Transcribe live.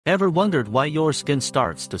Ever wondered why your skin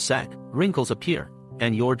starts to sag, wrinkles appear,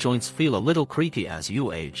 and your joints feel a little creaky as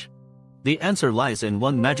you age? The answer lies in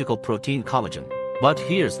one magical protein, collagen. But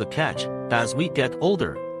here's the catch: as we get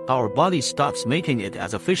older, our body stops making it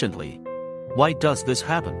as efficiently. Why does this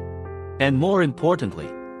happen? And more importantly,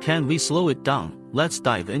 can we slow it down? Let's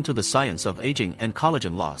dive into the science of aging and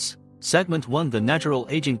collagen loss. Segment 1: The natural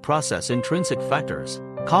aging process. Intrinsic factors.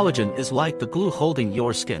 Collagen is like the glue holding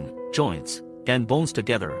your skin, joints, and bones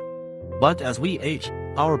together. But as we age,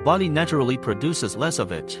 our body naturally produces less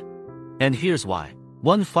of it. And here's why.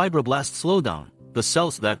 1. Fibroblast slowdown. The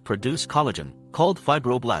cells that produce collagen, called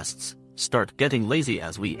fibroblasts, start getting lazy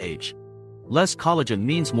as we age. Less collagen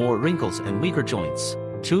means more wrinkles and weaker joints.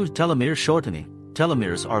 2. Telomere shortening.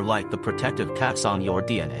 Telomeres are like the protective caps on your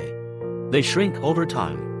DNA. They shrink over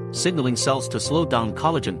time, signaling cells to slow down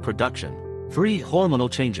collagen production. 3.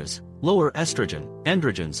 Hormonal changes. Lower estrogen,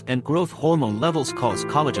 androgens, and growth hormone levels cause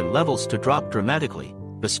collagen levels to drop dramatically,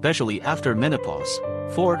 especially after menopause.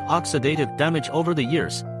 4. Oxidative damage. Over the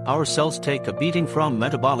years, our cells take a beating from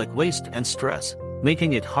metabolic waste and stress,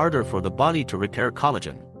 making it harder for the body to repair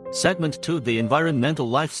collagen. Segment 2: The environmental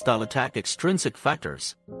lifestyle attack. Extrinsic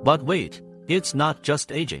factors. But wait, it's not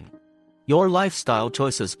just aging. Your lifestyle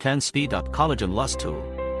choices can speed up collagen loss too.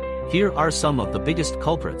 Here are some of the biggest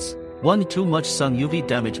culprits. 1. Too much sun UV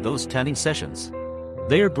damage. Those tanning sessions,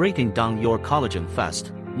 they're breaking down your collagen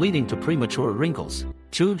fast, leading to premature wrinkles.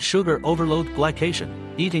 2. Sugar overload. Glycation.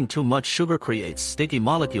 Eating too much sugar creates sticky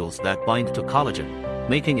molecules that bind to collagen,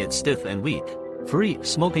 making it stiff and weak. 3.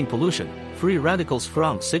 Smoking pollution. Free radicals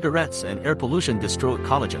from cigarettes and air pollution destroy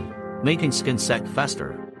collagen, making skin sag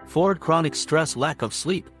faster. 4. Chronic stress. Lack of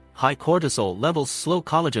sleep. High cortisol levels slow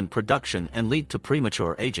collagen production and lead to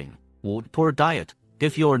premature aging. 5. Poor diet.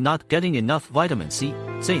 If you're not getting enough vitamin C,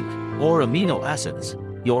 zinc, or amino acids,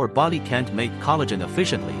 your body can't make collagen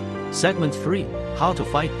efficiently. Segment 3: How to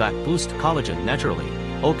fight back. Boost collagen naturally.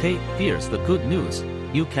 Okay, here's the good news.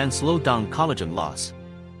 You can slow down collagen loss.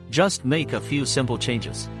 Just make a few simple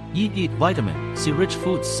changes. Eat vitamin C-rich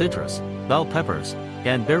foods. Citrus, bell peppers,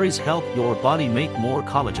 and berries help your body make more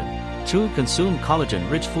collagen. 2. Consume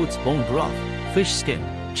collagen-rich foods. Bone broth, fish skin,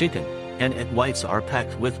 chicken, and egg whites are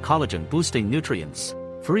packed with collagen-boosting nutrients.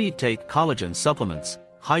 3. Take collagen supplements.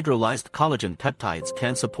 Hydrolyzed collagen peptides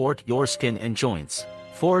can support your skin and joints.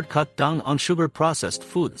 4. Cut down on sugar-processed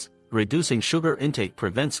foods. Reducing sugar intake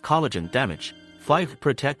prevents collagen damage. 5.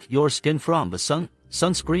 Protect your skin from the sun.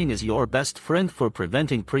 Sunscreen is your best friend for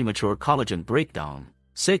preventing premature collagen breakdown.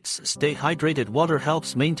 6. Stay hydrated. Water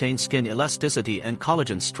helps maintain skin elasticity and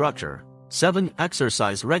collagen structure. 7.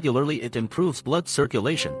 Exercise regularly. It improves blood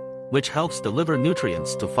circulation, which helps deliver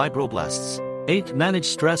nutrients to fibroblasts. 8. Manage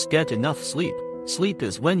stress. Get enough sleep. Sleep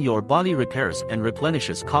is when your body repairs and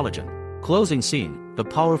replenishes collagen. Closing scene: the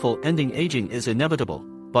powerful ending. Aging is inevitable,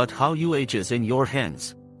 but how you age is in your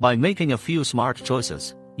hands. By making a few smart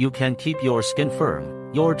choices, you can keep your skin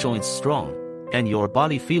firm, your joints strong, and your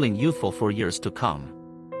body feeling youthful for years to come.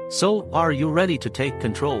 So, are you ready to take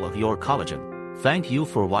control of your collagen? Thank you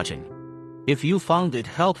for watching. If you found it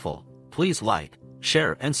helpful, please like,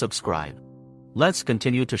 share and subscribe. Let's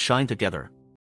continue to shine together.